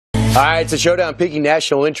All right, it's a showdown piquing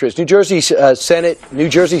national interest. New Jersey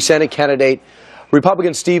Senate candidate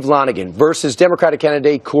Republican Steve Lonegan versus Democratic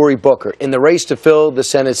candidate Cory Booker in the race to fill the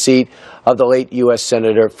Senate seat of the late U.S.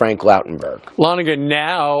 Senator Frank Lautenberg. Lonegan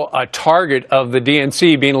now a target of the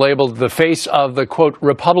DNC, being labeled the face of the, quote,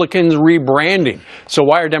 Republicans rebranding. So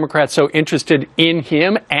why are Democrats so interested in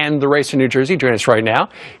him and the race in New Jersey? Joining us right now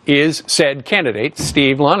is said candidate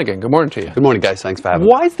Steve Lonegan. Good morning to you. Good morning, guys. Thanks for having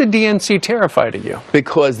me. Why is the DNC terrified of you?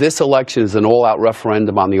 Because this election is an all-out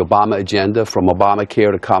referendum on the Obama agenda, from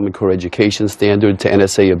Obamacare to Common Core education standard to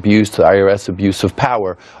NSA abuse to IRS abuse of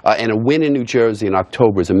power. And a win in New Jersey in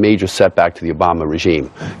October is a major setback to the Obama regime.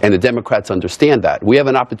 And the Democrats understand that. We have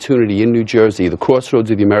an opportunity in New Jersey, the crossroads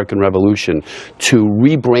of the American Revolution, to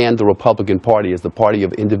rebrand the Republican Party as the party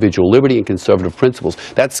of individual liberty and conservative principles.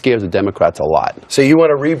 That scares the Democrats a lot. So you want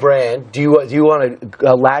to rebrand. Do you want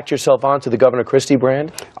to latch yourself onto the Governor Christie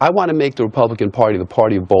brand? I want to make the Republican Party the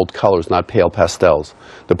party of bold colors, not pale pastels.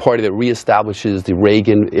 The party that reestablishes the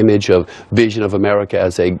Reagan image of vision of America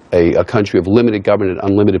as a country of limited government and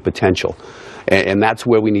unlimited potential. And that's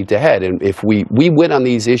where we need to head. And if we win on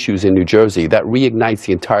these issues in New Jersey, that reignites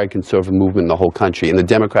the entire conservative movement in the whole country. And the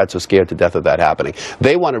Democrats are scared to death of that happening.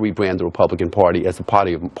 They want to rebrand the Republican Party as the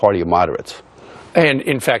party of moderates. And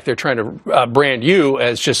in fact, they're trying to brand you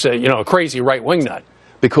as just a crazy right-wing nut.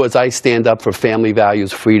 Because I stand up for family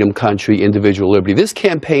values, freedom, country, individual liberty. This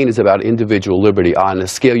campaign is about individual liberty on a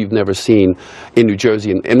scale you've never seen in New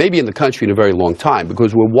Jersey and maybe in the country in a very long time,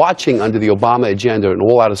 because we're watching under the Obama agenda an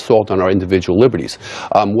all-out assault on our individual liberties.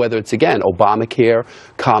 Whether it's, again, Obamacare,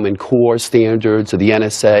 Common Core standards, or the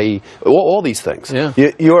NSA, all these things. Yeah.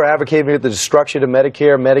 You're advocating the destruction of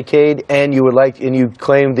Medicare, Medicaid, and you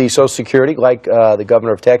claim the Social Security, like the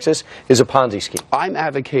governor of Texas, is a Ponzi scheme. I'm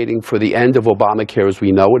advocating for the end of Obamacare as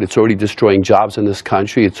we know it. It's already destroying jobs in this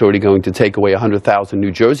country. It's already going to take away 100,000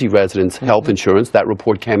 New Jersey residents' health insurance. That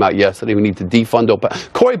report came out yesterday. We need to defund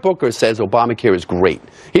Obamacare. Cory Booker says Obamacare is great.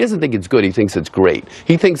 He doesn't think it's good. He thinks it's great.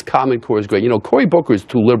 He thinks Common Core is great. You know, Cory Booker is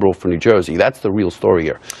too liberal for New Jersey. That's the real story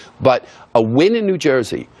here. But a win in New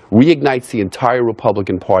Jersey reignites the entire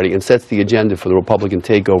Republican Party and sets the agenda for the Republican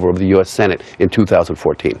takeover of the U.S. Senate in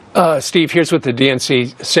 2014. Steve, here's what the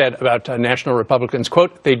DNC said about National Republicans.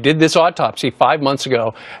 Quote, they did this autopsy 5 months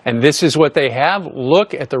ago, and this is what they have.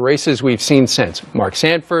 Look at the races we've seen since. Mark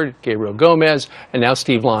Sanford, Gabriel Gomez, and now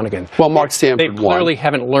Steve Lonegan. Well, Mark Sanford They clearly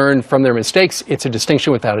haven't learned from their mistakes. It's a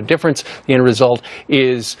distinction without a difference. The end result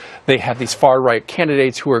is they have these far-right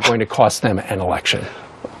candidates who are going to cost them an election.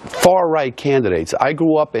 Far-right candidates. I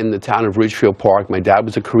grew up in the town of Ridgefield Park. My dad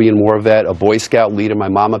was a Korean War vet, a Boy Scout leader, my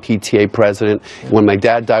mom a PTA president. When my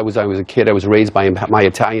dad died when I was a kid, I was raised by my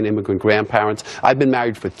Italian immigrant grandparents. I've been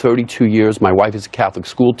married for 32 years. My wife is a Catholic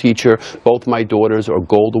school teacher. Both my daughters are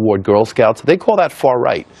Gold Award Girl Scouts. They call that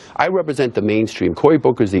far-right. I represent the mainstream. Cory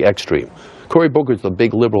Booker is the extreme. Cory Booker is the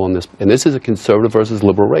big liberal in this, and this is a conservative versus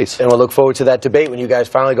liberal race. And we'll look forward to that debate when you guys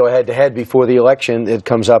finally go head-to-head before the election. It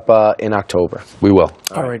comes up in October. We will.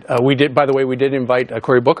 All right. By the way, we did invite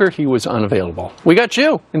Cory Booker. He was unavailable. We got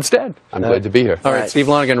you instead. I'm glad to be here. All right. Steve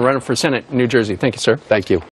Lonegan running for Senate in New Jersey. Thank you, sir. Thank you.